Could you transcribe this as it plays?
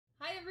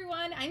Hi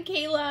everyone, I'm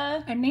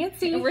Kayla. I'm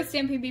Nancy. And we're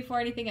Stamping Before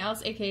Anything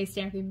Else, aka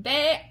Stamping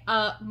Bae,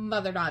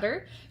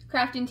 mother-daughter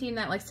crafting team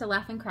that likes to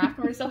laugh and craft.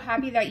 And we're so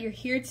happy that you're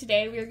here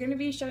today. We're going to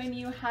be showing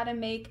you how to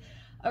make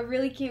a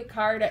really cute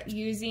card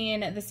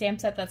using the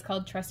stamp set that's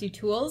called Trusty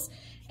Tools.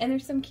 And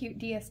there's some cute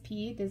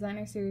DSP,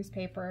 designer series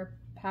paper,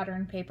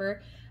 pattern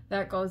paper,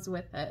 that goes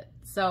with it.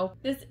 So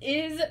this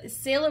is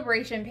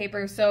Sale-a-Bration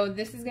paper. So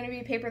this is going to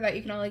be paper that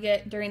you can only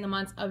get during the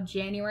months of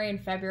January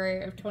and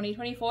February of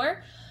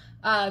 2024.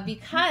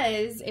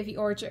 Because if you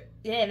order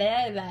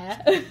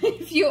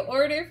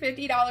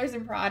 $50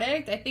 in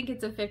product, I think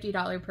it's a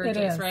 $50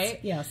 purchase,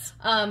 right? Yes.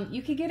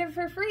 You could get it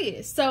for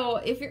free. So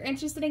if you're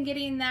interested in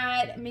getting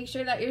that, make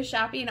sure that you're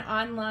shopping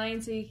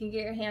online so you can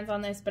get your hands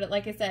on this. But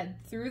like I said,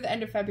 through the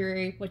end of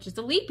February, which is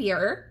a leap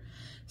year,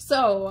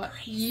 so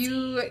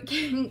you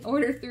can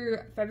order through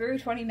February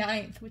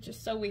 29th, which is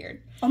so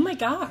weird. Oh my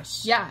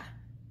gosh. Yeah.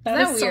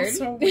 That is weird?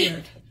 So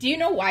weird. Do you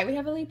know why we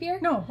have a leap year?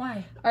 No,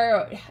 why?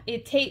 Or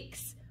it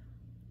takes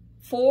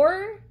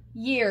 4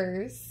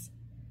 years,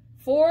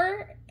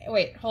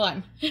 wait, hold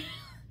on.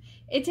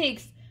 It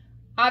takes,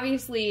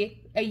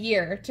 obviously, a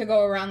year to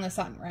go around the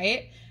sun,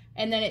 right?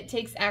 And then it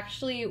takes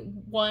actually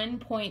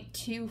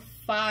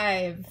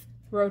 1.25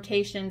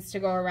 rotations to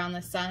go around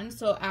the sun.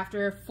 So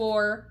after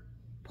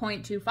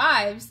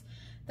 4.25s,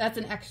 that's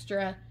an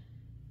extra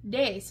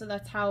day. So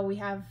that's how we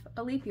have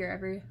a leap year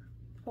every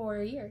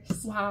 4 years.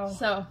 Wow.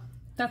 So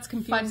that's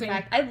confusing. Fun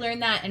fact. I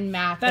learned that in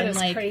math that in is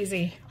like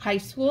crazy. High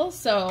school.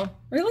 So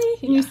really?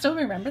 Yeah. You still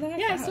remember that?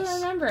 Yeah, I still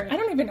remember it. I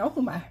don't even know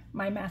who my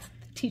math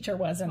teacher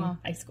was in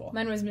high school.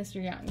 Mine was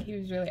Mr. Young. He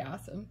was really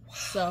awesome.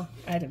 So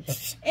I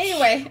didn't.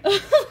 Anyway,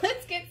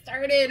 let's get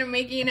started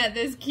making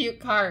this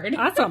cute card.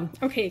 Awesome.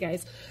 Okay,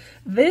 guys.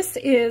 This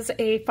is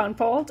a fun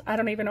fold. I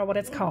don't even know what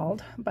it's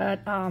called,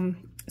 but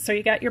so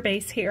you got your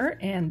base here,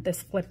 and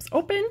this flips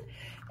open,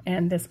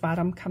 and this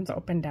bottom comes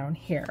open down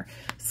here.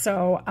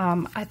 So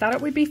I thought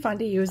it would be fun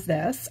to use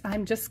this.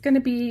 I'm just going to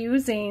be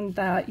using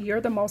the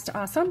You're the Most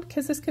Awesome,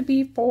 because this could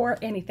be for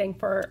anything,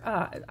 for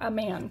a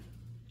man.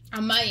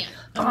 A man.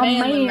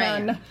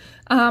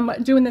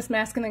 Doing this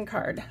masculine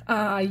card.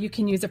 You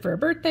can use it for a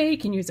birthday, you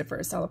can use it for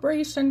a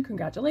celebration,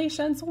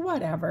 congratulations,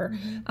 whatever.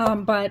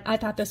 But I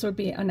thought this would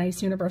be a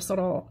nice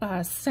universal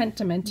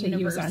sentiment to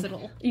use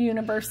on.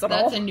 Universal.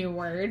 That's a new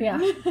word.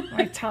 Yeah,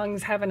 my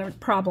tongue's having a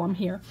problem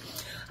here.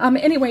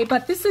 Anyway,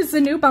 but this is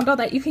the new bundle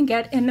that you can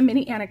get in the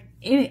mini anecdote.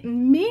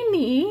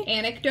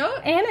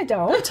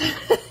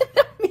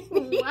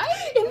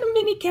 What? In the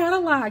mini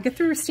catalog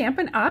through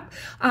Stampin' Up.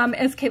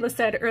 As Kayla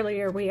said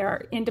earlier, we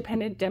are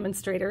independent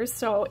demonstrators.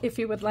 So if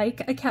you would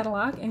like a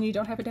catalog and you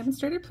don't have a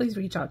demonstrator, please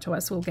reach out to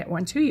us. We'll get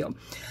one to you.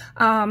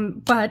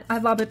 But I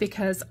love it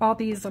because all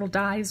these little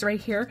dies right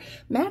here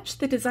match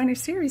the designer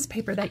series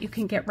paper that you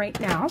can get right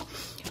now.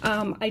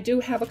 I do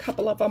have a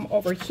couple of them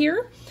over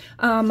here.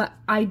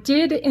 I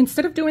did,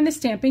 instead of doing the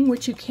stamping,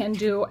 which you can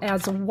do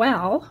as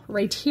well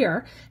right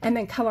here, and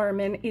then color them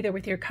in either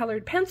with your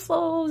colored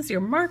pencils,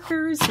 your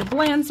markers, your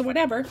blends,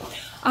 whatever,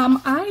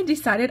 I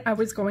decided I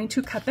was going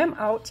to cut them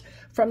out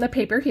from the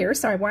paper here.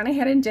 So I went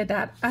ahead and did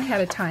that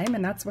ahead of time,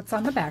 and that's what's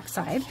on the back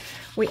side.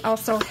 We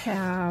also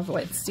have,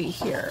 let's see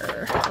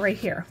here, right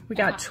here, we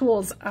got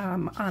tools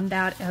on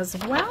that as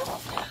well.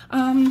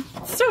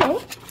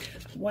 So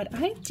what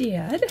I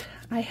did,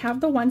 I have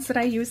the ones that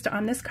I used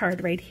on this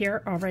card right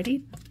here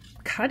already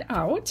cut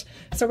out.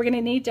 So we're going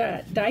to need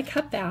to die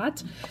cut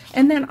that.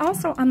 And then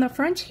also on the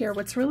front here,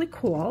 what's really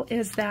cool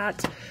is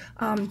that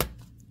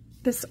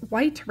this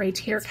white right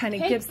here kind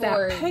of gives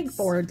that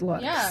pegboard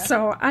look. Yeah.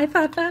 So I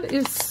thought that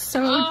is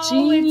so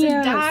genius. It's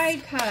a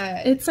die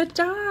cut. It's a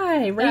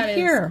die right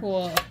here. That is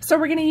cool. So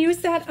we're going to use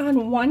that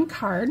on one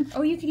card.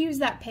 Oh, you could use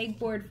that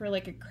pegboard for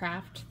like a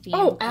craft theme.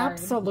 Oh,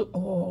 absolutely.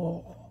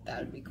 Oh. That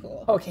would be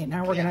cool. Okay,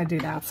 now we're going to do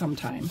that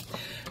sometime.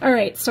 All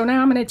right, so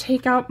now I'm going to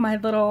take out my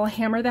little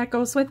hammer that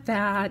goes with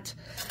that,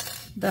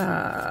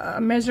 the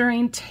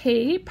measuring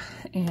tape,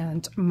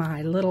 and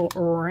my little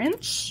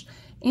wrench.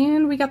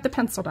 And we got the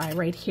pencil die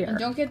right here. And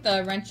don't get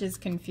the wrenches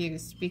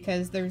confused,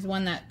 because there's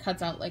one that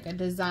cuts out like a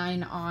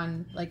design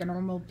on like a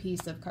normal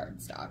piece of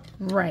cardstock.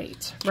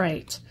 Right,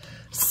 right.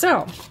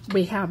 So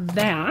we have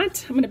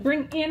that. I'm going to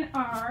bring in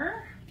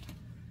our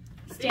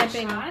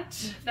Stampin'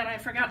 Cut that I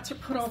forgot to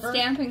put over.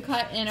 Stampin'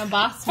 Cut in a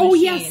boss machine. Oh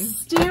yes,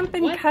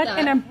 Stampin' Cut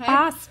in a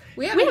boss.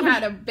 We haven't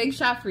had a big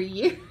shot for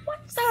years.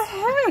 What the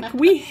heck?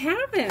 We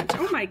haven't.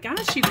 Oh my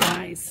gosh, you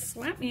guys.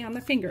 Slap me on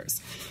the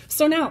fingers.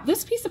 So now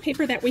this piece of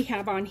paper that we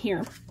have on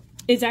here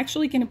is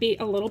actually going to be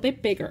a little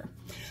bit bigger.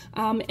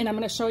 And I'm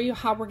going to show you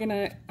how we're going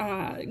to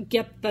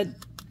get the,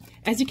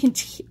 as you can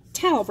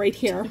tell right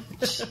here,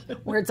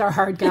 words are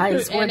hard,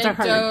 guys. Words are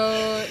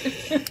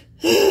hard.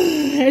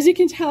 As you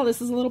can tell,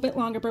 this is a little bit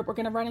longer, but we're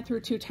going to run it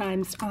through 2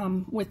 times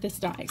with this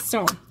die.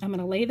 So I'm going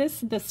to lay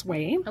this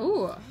way.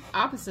 Ooh,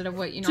 opposite of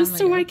what you normally do. Just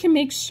so I can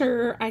make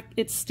sure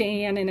it's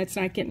staying and it's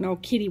not getting no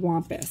kitty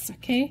wampus,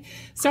 okay?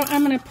 So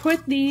I'm going to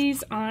put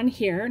these on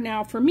here.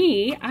 Now for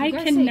me, I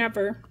can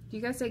never... Do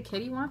you guys say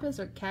kitty wampus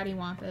or catty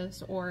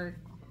wampus or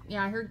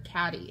Yeah, I heard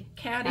catty.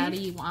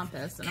 Catty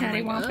wampus. And Catty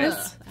I'm like,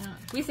 wampus.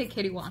 We say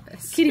kitty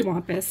wampus. Kitty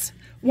wampus.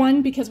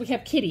 One, because we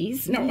have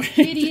kitties. No.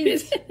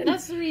 Kitties.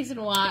 That's the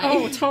reason why.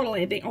 Oh,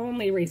 totally. The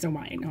only reason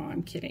why. No,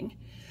 I'm kidding.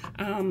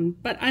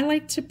 But I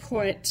like to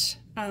put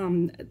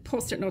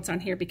Post-it notes on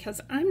here because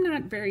I'm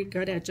not very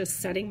good at just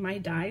setting my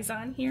dies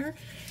on here.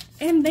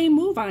 And they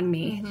move on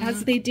me,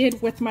 as they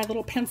did with my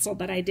little pencil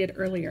that I did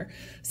earlier.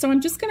 So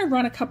I'm just going to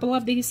run a couple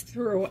of these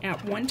through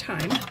at one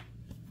time.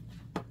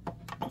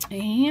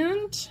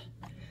 And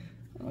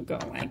I'll go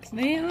like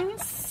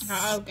this.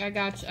 Oh, I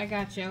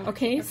got you.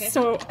 Okay,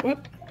 so,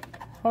 whoop,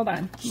 hold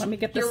on. Let me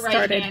get this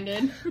started. You're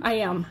right-handed. I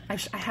am. I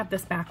have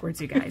this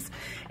backwards, you guys.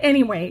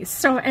 Anyway,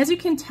 so as you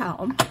can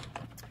tell,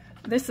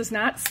 this is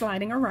not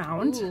sliding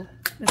around. Ooh.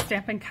 The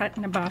Stampin' Cut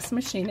and Emboss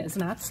machine is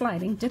not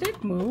sliding. Did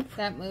it move?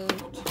 That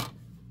moved.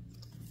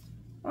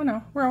 Oh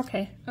no, we're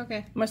okay.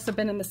 Okay. Must have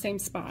been in the same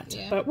spot,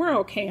 yeah. But we're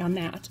okay on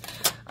that.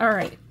 All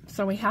right,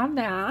 so we have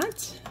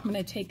that. I'm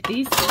going to take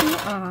these two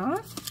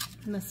off.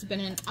 It must have been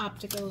an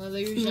optical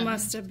illusion.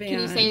 Must have been. Can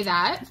you say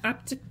that?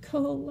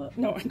 Optical,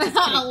 no, I'm just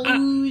kidding.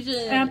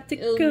 Illusion.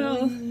 Optical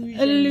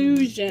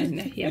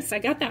illusion. Yes, I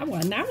got that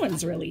one. That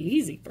one's really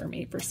easy for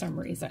me for some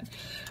reason.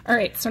 All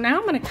right, so now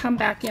I'm going to come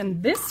back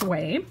in this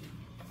way.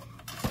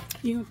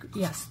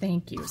 Yes,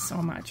 thank you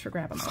so much for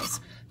grabbing those.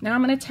 Now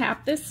I'm going to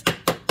tap this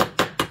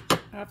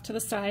off to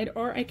the side,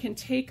 or I can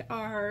take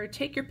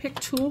your pick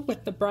tool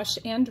with the brush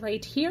end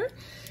right here,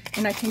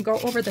 and I can go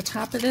over the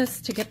top of this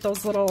to get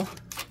those little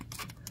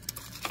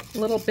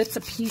bits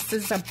of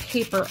pieces of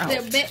paper out.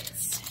 Little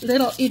bits.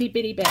 Little itty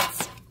bitty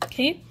bits.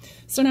 Okay,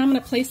 so now I'm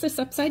going to place this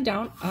upside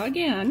down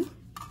again.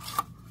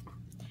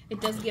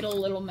 It does get a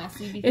little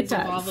messy because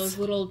of all those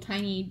little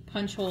tiny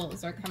punch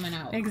holes are coming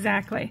out.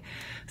 Exactly.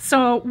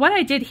 So what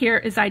I did here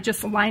is I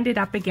just lined it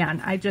up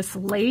again. I just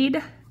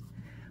laid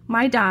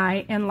my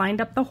die and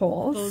lined up the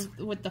holes. Those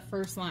with the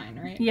first line,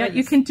 right? Yeah,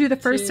 you can do the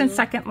first and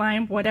second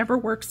line, whatever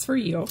works for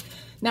you.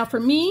 Now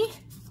for me,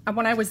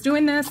 when I was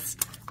doing this,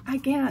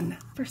 again,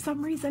 for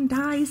some reason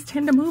dies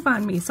tend to move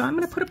on me. So I'm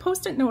going to put a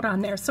Post-it note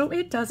on there so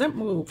it doesn't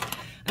move.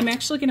 I'm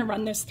actually going to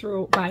run this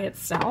through by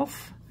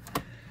itself.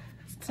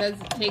 It says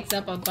it takes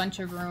up a bunch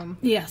of room.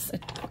 Yes.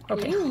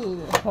 Okay.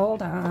 Ooh.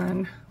 Hold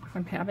on.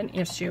 I'm having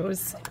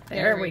issues.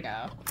 There we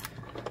go.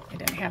 I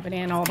didn't have it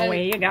in all the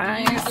way, you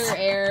guys. User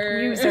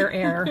error. User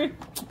error.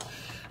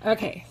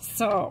 Okay,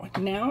 so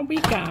now we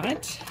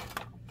got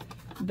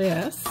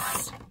this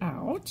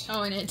out.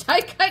 Oh, and it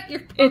die cut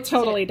your Post-it. It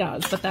totally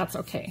does, but that's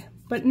okay.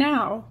 But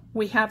now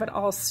we have it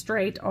all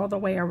straight all the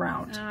way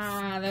around.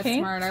 Ah, that's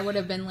smart. I would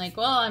have been like,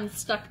 well, I'm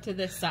stuck to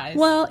this size.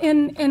 Well,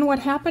 and what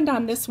happened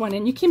on this one,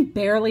 and you can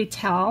barely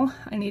tell,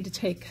 I need to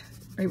take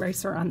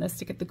eraser on this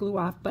to get the glue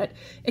off, but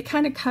it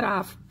kind of cut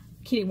off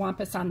Kitty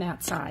Wampus on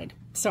that side.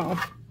 So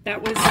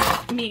that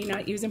was me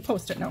not using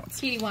Post-it notes.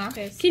 Kitty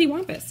Wampus. Kitty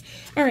Wampus.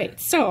 All right,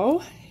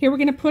 so here we're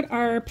going to put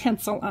our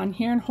pencil on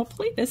here, and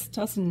hopefully this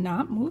does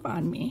not move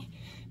on me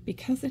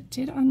because it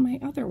did on my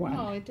other one.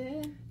 Oh, it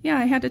did? Yeah,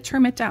 I had to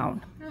trim it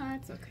down. Oh,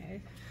 that's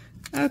okay.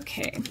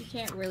 Okay. You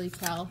can't really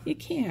tell. You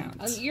can't.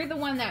 You're the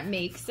one that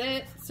makes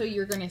it, so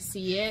you're going to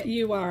see it.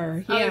 You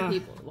are, yeah. Other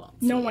people won't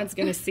see No one's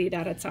going to see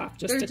that it's off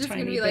just a tiny bit. They're just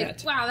going to be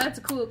like, wow, that's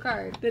a cool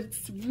card.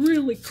 That's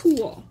really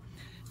cool.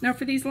 Now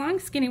for these long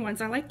skinny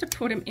ones, I like to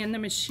put them in the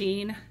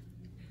machine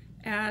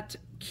at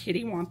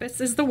Kitty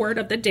Wampus is the word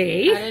of the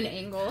day. At an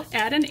angle.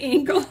 At an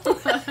angle.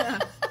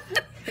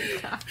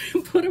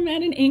 Put them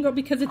at an angle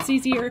because it's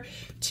easier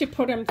to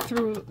put them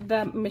through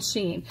the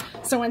machine.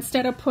 So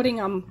instead of putting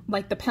them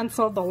like the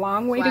pencil the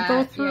long way to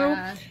go through,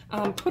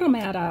 put them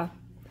at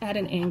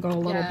an angle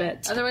a little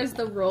bit. Otherwise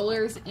the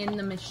rollers in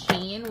the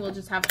machine will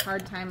just have a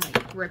hard time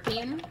like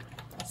gripping.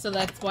 So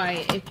that's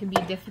why it can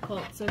be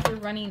difficult. So if you're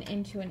running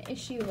into an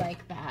issue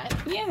like that,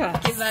 give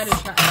that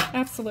a try.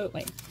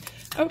 Absolutely.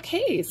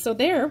 Okay, so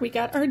there we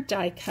got our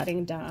die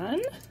cutting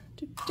done.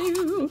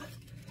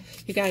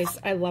 You guys,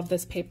 I love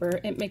this paper.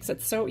 It makes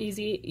it so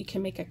easy. You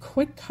can make a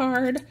quick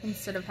card.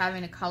 Instead of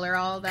having to color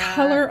all that.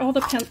 Color all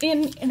the pen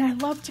in, and I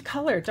love to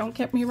color. Don't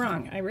get me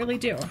wrong. I really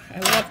do. I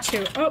love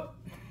to.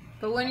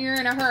 But when you're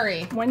in a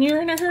hurry. When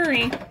you're in a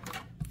hurry.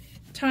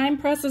 Time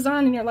presses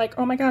on and you're like,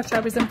 oh my gosh, I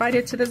was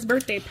invited to this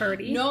birthday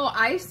party. No,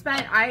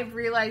 I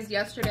realized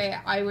yesterday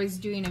I was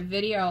doing a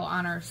video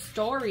on our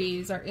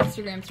stories, our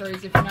Instagram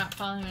stories. If you're not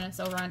following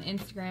us over on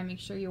Instagram, make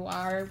sure you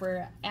are.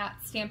 We're at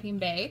Stamping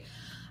Bay.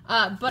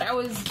 But I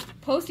was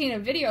posting a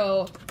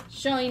video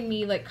showing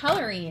me like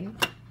coloring,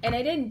 and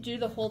I didn't do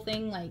the whole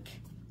thing like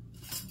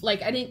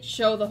I didn't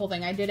show the whole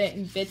thing. I did it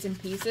in bits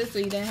and pieces, so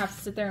you didn't have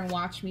to sit there and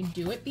watch me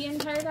do it the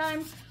entire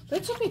time. But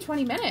it took me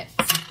 20 minutes.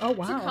 Oh,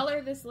 wow. To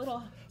color this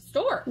little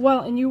store.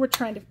 Well, and you were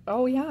trying to,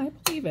 oh yeah, I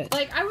believe it.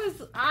 Like,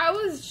 I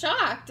was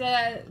shocked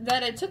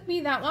that it took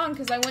me that long,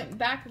 because I went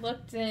back,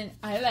 looked, and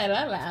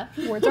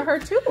Words are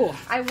hard too.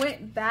 I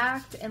went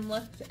back and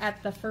looked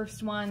at the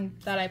first one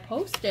that I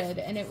posted,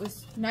 and it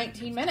was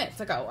 19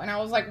 minutes ago, and I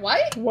was like,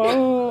 what?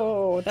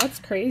 Whoa, that's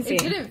crazy.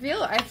 It didn't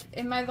feel,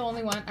 am I the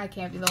only one? I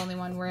can't be the only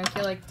one where I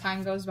feel like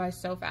time goes by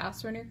so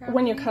fast when you're crafting.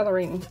 When you're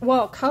coloring.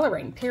 Well,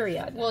 coloring,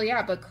 period. Well,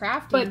 yeah, but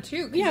crafting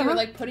too, because yeah. you're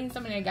like putting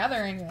something together,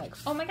 and you're like,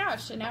 oh my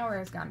gosh, an hour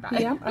has gone by.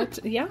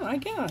 Yeah, I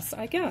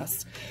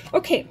guess.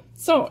 Okay,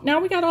 so now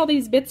we got all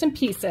these bits and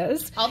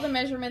pieces. All the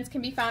measurements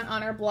can be found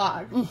on our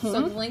blog, so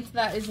the link to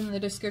that is in the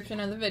description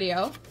of the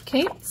video.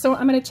 Okay, so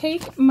I'm going to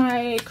take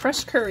my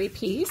crushed curry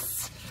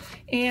piece,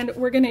 and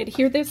we're going to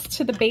adhere this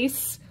to the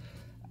base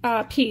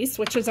piece,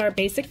 which is our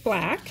basic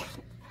black.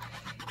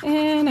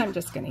 And I'm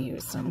just going to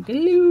use some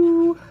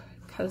glue,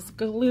 because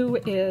glue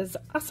is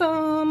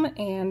awesome,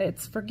 and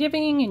it's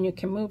forgiving, and you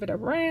can move it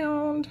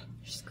around.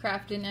 Just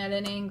crafting at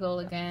an angle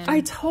again.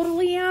 I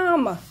totally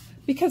am,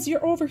 because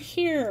you're over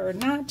here,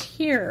 not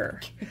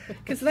here.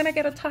 Because then I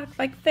got to talk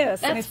like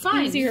this, and it's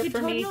fine. easier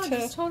for me to...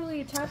 just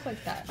totally talk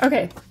like that.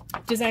 Okay,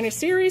 designer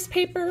series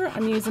paper.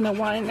 I'm using the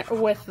one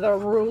with the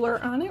ruler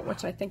on it,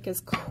 which I think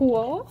is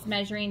cool. It's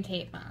measuring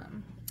tape,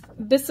 Mom.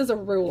 This is a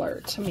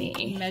ruler to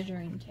me.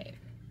 Measuring tape.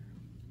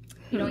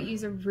 You don't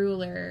use a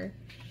ruler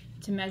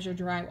to measure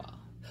drywall.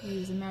 You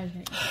use a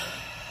measuring tape.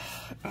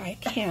 I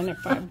can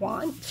if I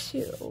want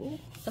to.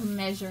 A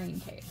measuring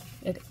tape.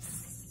 It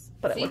is.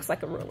 But it looks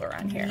like a ruler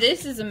on here.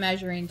 This is a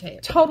measuring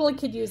tape. Totally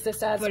could use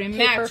this as But it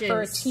paper for a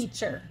matches.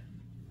 teacher.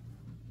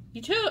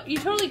 You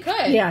totally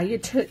could. Yeah,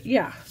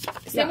 yeah.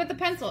 Same with the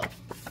pencil.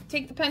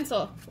 Take the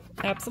pencil.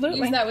 Absolutely.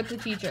 Use that with the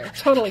teacher.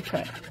 Totally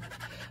could.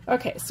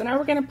 Okay, so now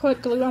we're going to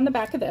put glue on the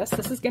back of this.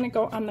 This is going to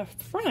go on the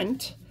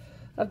front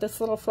of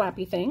this little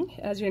flappy thing.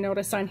 As you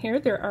notice on here,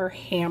 there are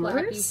hammers.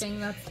 Flappy thing,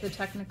 that's the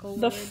technical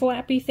The word.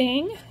 flappy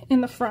thing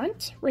in the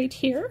front, right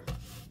here.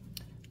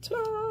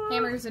 Ta-da!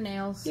 Hammers and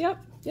nails.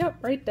 Yep,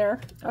 right there.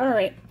 All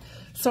right.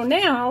 So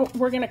now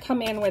we're going to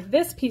come in with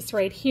this piece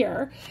right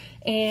here,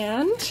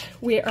 and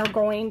we are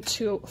going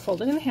to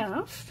fold it in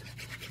half,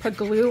 put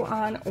glue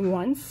on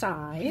one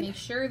side. Make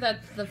sure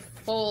that the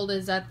fold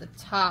is at the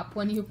top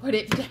when you put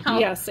it down.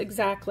 Yes,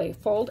 exactly.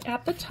 Fold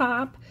at the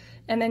top,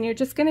 and then you're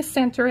just going to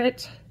center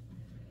it,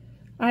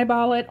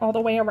 eyeball it all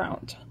the way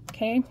around.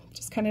 Okay,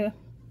 just kind of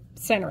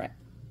center it.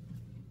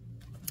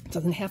 It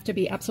doesn't have to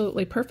be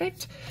absolutely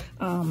perfect.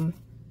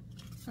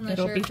 Unless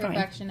it'll you're be a fine.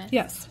 perfectionist.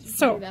 Yes. You can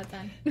So do that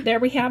then. there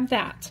we have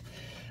that.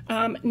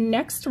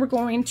 Next, we're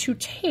going to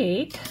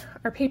take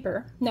our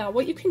paper. Now,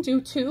 what you can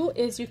do too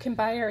is you can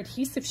buy our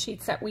adhesive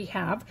sheets that we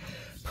have,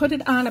 put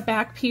it on a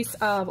back piece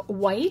of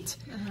white,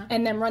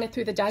 and then run it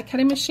through the die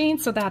cutting machine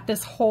so that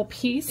this whole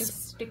piece It's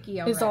sticky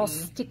already. is all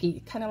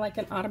sticky, kind of like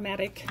an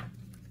automatic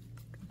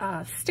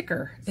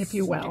sticker, if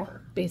you will,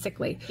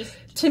 basically.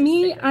 To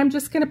me, I'm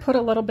just going to put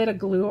a little bit of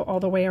glue all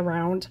the way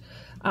around,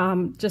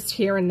 just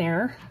here and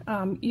there.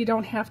 You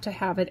don't have to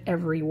have it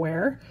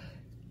everywhere.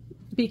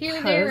 Because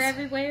Here, there,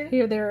 everywhere?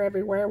 Here, there,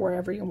 everywhere,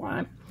 wherever you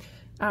want.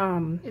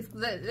 It's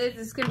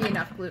going to be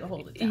enough glue to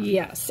hold it down.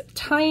 Yes,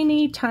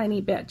 tiny,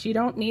 tiny bit. You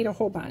don't need a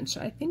whole bunch.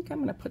 I think I'm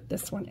going to put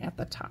this one at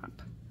the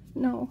top.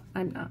 No,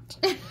 I'm not.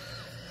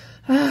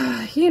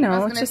 You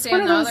know, it's just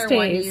one of those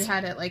days. One you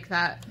had it like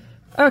that.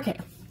 Okay,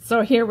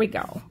 so here we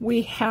go.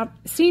 We have,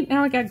 see,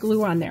 now I got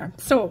glue on there.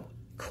 So,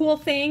 cool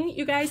thing,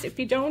 you guys, if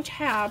you don't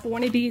have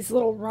one of these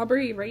little rubber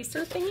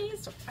eraser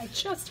thingies, I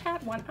just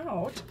had one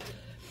out.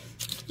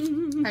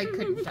 I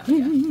couldn't tell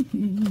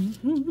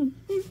you.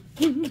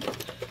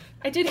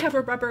 I did have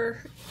a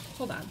rubber,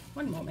 hold on,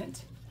 one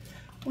moment.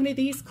 One of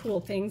these cool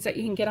things that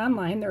you can get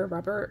online, they're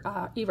rubber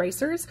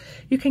erasers.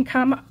 You can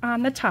come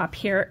on the top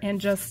here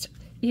and just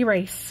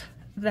erase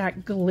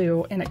that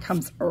glue and it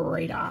comes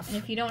right off. And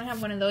if you don't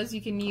have one of those,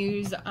 you can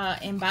use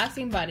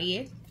Embossing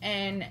Buddy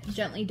and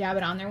gently dab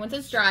it on there once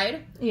it's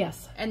dried.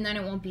 Yes. And then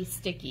it won't be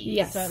sticky.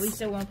 Yes. So at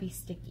least it won't be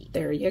sticky.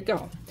 There you go.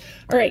 All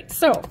right,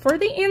 so for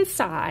the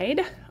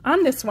inside,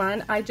 on this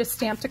one, I just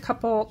stamped a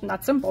couple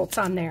nuts and bolts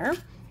on there.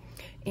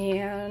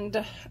 And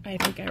I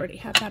think I already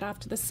have that off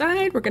to the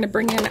side. We're going to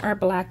bring in our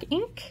black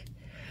ink.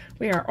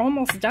 We are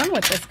almost done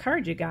with this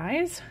card, you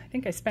guys. I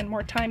think I spend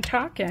more time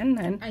talking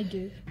than... I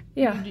do.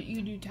 Yeah.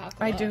 You do talk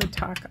a lot. I do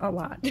talk a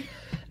lot.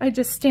 I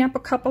just stamp a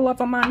couple of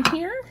them on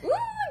here. Ooh,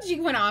 she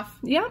went off.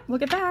 Yeah,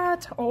 look at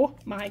that. Oh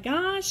my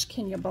gosh,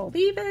 can you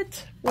believe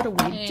it? What do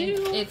we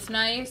do? It's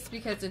nice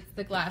because it's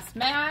the glass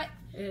mat.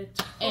 It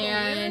totally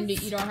And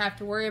is. you don't have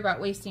to worry about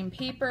wasting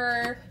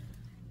paper.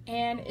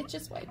 And it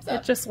just wipes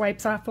up. It just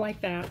wipes off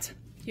like that.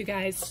 You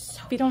guys,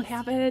 if you don't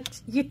have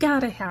it, you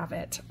gotta have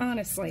it,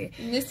 honestly.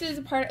 And this is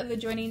a part of the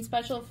joining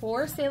special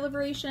for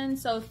Sale-a-Bration.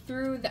 So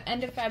through the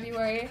end of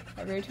February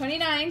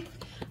 29th,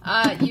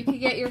 you can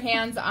get your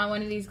hands on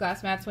one of these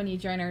glass mats when you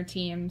join our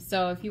team.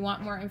 So if you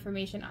want more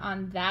information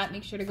on that,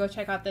 make sure to go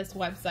check out this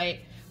website.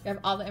 We have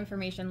all the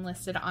information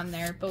listed on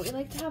there. But we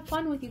like to have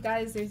fun with you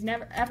guys. There's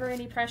never ever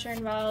any pressure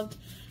involved.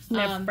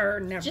 Never.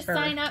 Just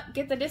sign up,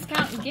 get the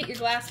discount, and get your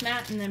glass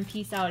mat, and then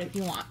peace out if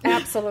you want.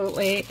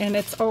 Absolutely, and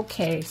it's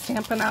okay.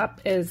 Stampin'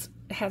 Up!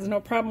 Has no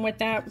problem with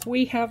that.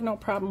 We have no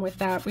problem with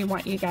that. We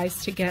want you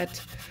guys to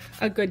get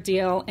a good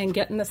deal, and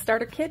getting the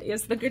starter kit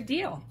is the good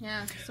deal.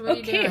 Yeah, so what are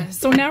you doing?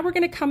 So now we're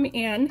going to come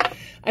in.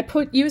 I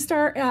used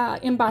our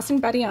embossing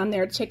buddy on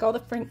there to take all the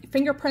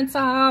fingerprints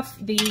off,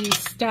 the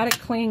static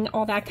cling,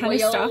 all that kind of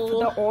stuff,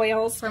 the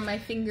oils. From my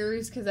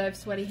fingers, because I have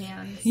sweaty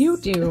hands. You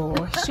do.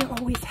 She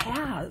always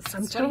has.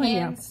 I'm telling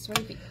you.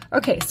 Sweaty feet.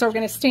 Okay, so we're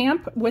going to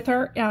stamp with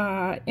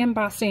our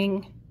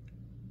embossing.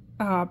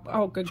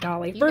 Oh, good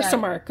golly.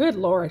 Versamark. Good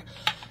Lord.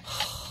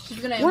 She's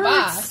going to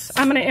emboss.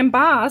 I'm going to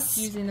emboss.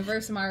 Using the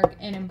Versamark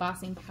and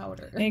embossing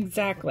powder.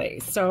 Exactly.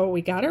 So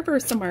we got our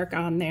Versamark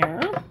on there.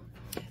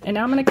 And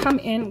now I'm going to come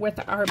in with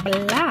our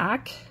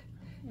black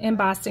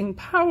embossing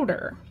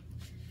powder.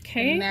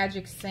 Okay.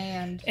 Magic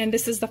sand. And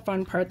this is the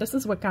fun part. This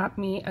is what got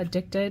me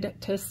addicted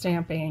to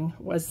stamping,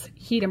 was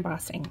heat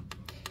embossing.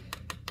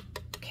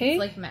 Okay. It's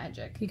like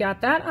magic. You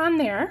got that on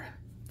there.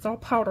 It's all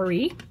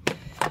powdery.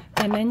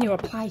 And then you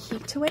apply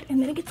heat to it,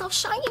 and then it gets all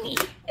shiny.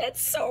 It's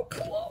so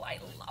cool. I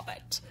love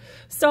it.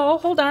 So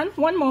hold on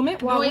one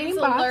moment while we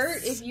emboss.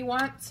 Alert, if you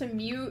want to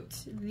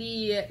mute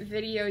the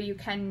video, you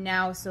can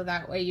now, so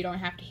that way you don't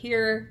have to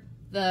hear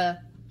the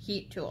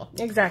heat tool.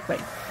 Exactly.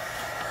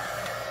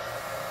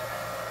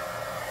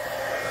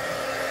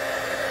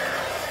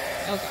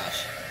 Oh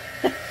gosh.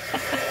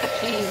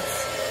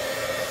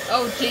 Jeez.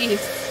 Oh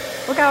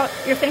jeez. Look out,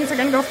 your things are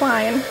gonna go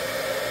flying.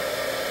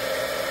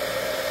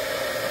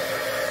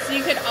 So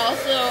you could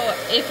also,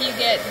 if you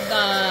get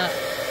the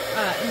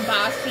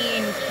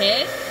embossing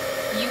kit,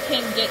 you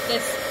can get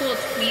this cool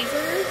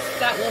tweezers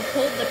that will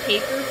hold the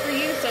paper for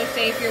you. So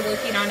say if you're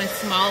working on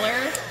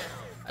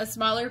a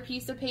smaller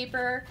piece of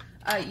paper,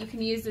 you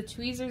can use the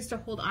tweezers to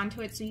hold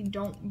onto it so you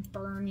don't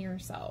burn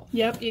yourself.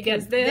 Yep, you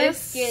get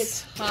this. This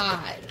gets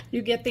hot.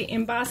 You get the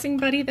embossing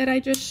buddy that I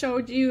just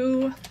showed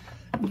you,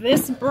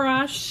 this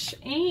brush,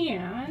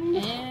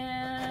 and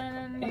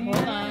hold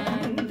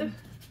on.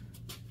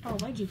 Oh,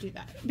 why'd you do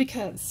that?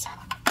 Because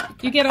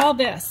you get all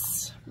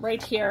this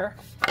right here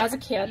as a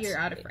kit. You're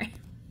out of frame.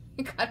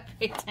 You gotta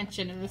pay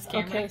attention to this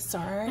camera. Okay,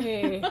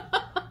 sorry.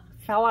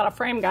 Fell out of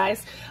frame,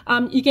 guys.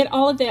 You get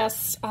all of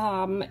this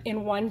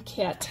in one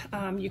kit.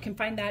 You can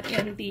find that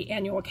in the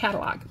annual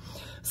catalog.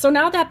 So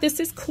now that this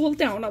is cooled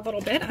down a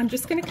little bit, I'm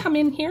just going to come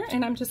in here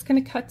and I'm just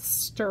going to cut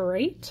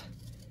straight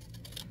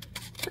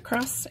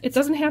across. It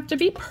doesn't have to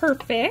be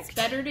perfect. It's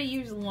better to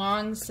use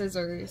long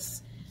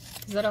scissors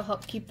because that'll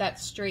help keep that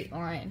straight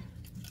line.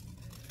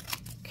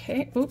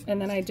 Okay, oop,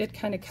 and then I did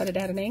kind of cut it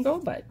at an angle,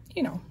 but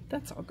you know,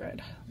 that's all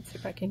good. Let's see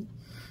if I can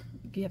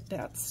get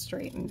that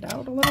straightened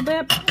out a little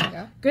bit. There you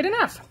go. Good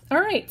enough. All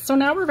right, so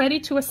now we're ready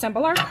to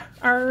assemble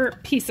our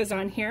pieces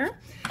on here.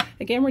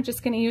 Again, we're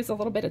just going to use a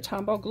little bit of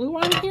Tombow glue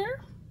on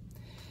here.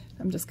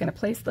 I'm just going to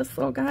place this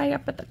little guy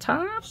up at the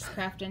top. Just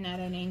crafting at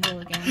an angle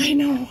again. I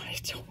know. I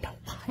don't know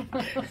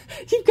why.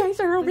 You guys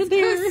are over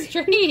there. Go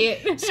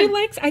straight. She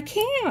likes, I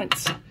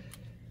can't.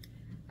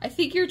 I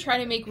think you're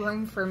trying to make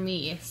room for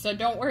me, so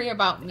don't worry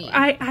about me.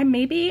 I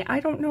maybe, I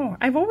don't know.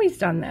 I've always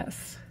done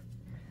this.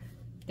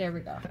 There we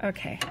go.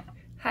 Okay.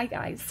 Hi,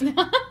 guys.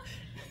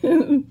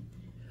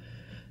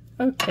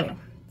 Okay.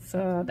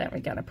 So then we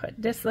got to put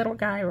this little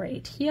guy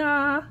right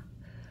here.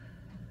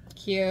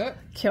 Cute.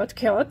 Cute,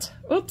 cute.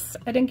 Oops,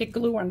 I didn't get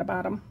glue on the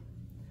bottom.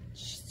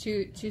 She's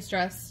too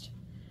stressed.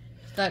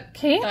 That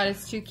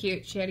is too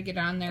cute. She had to get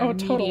on there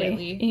immediately.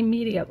 Totally.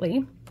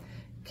 Immediately.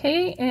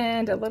 Okay,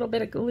 and a little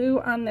bit of glue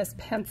on this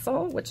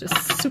pencil, which is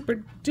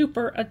super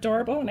duper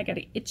adorable, and I got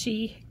an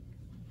itchy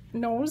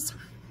nose.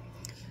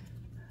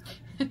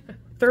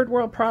 Third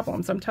world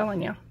problems, I'm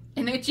telling you.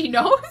 An itchy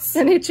nose?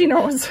 An itchy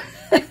nose.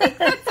 I think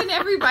that's an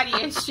everybody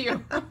issue.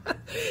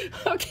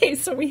 Okay,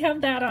 so we have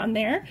that on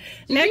there.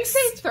 Did you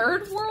say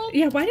third world?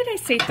 Yeah, why did I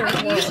say third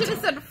world? You should have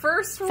said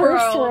first world.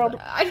 First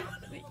world.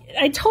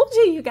 I told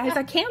you guys,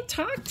 I can't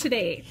talk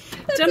today.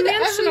 That's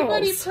Dimensionals. an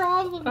everybody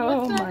problem.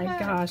 Oh my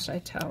gosh, I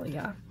tell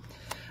ya.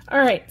 All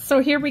right, so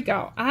here we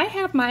go. I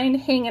have mine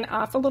hanging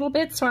off a little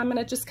bit, so I'm going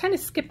to just kind of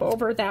skip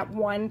over that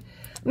one.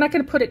 I'm not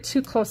going to put it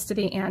too close to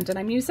the end, and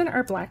I'm using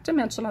our black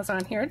dimensionals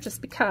on here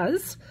just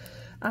because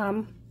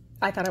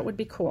I thought it would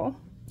be cool.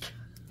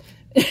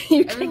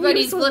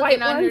 Everybody's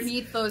looking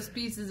underneath those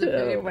pieces of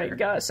paper. Oh my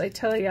gosh, I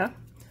tell ya.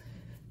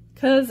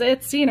 Because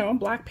it's, you know,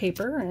 black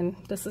paper, and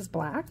this is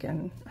black,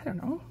 and I don't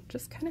know,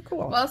 just kind of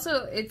cool. Well,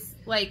 also, it's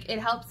like, it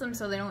helps them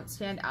so they don't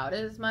stand out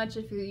as much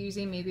if you're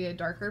using maybe a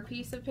darker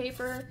piece of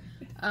paper.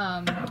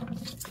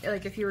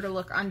 Like if you were to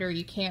look under,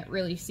 you can't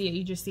really see it.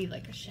 You just see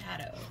like a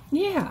shadow.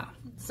 Yeah.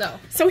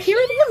 So here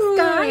it is,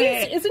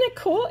 guys. Isn't it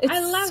cool? It's I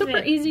love super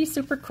it. easy,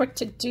 super quick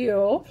to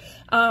do.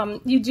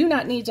 You do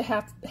not need to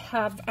have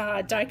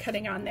die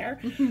cutting on there.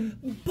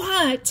 Mm-hmm.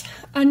 But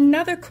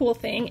another cool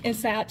thing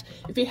is that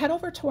if you head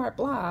over to our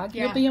blog,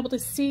 you'll be able to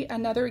see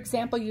another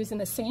example using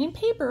the same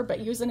paper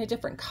but using a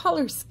different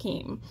color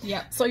scheme.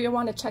 Yeah. So you'll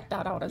want to check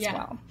that out as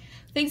well.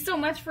 Thanks so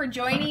much for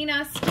joining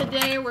us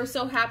today. We're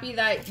so happy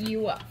that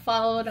you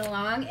followed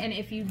along. And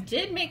if you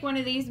did make one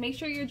of these, make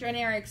sure you're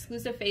joining our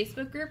exclusive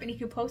Facebook group, and you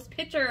can post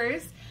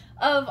pictures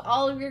of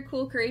all of your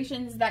cool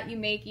creations that you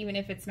make, even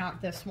if it's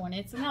not this one,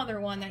 it's another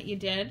one that you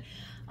did.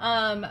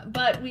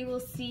 But we will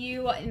see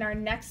you in our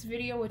next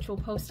video, which we'll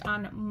post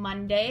on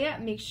Monday.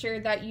 Make sure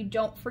that you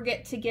don't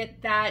forget to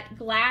get that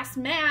glass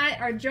mat,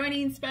 our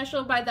joining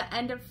special, by the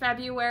end of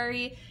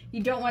February.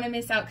 You don't want to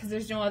miss out, because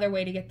there's no other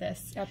way to get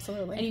this.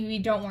 Absolutely. And we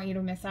don't want you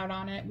to miss out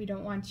on it. We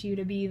don't want you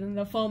to be in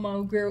the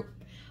FOMO group.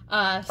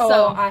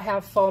 So I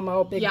have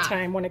FOMO big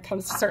time when it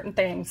comes to certain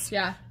things.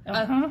 Yeah.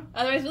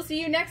 Otherwise, we'll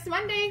see you next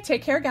Monday.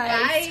 Take care,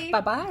 guys.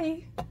 Bye.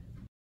 Bye-bye.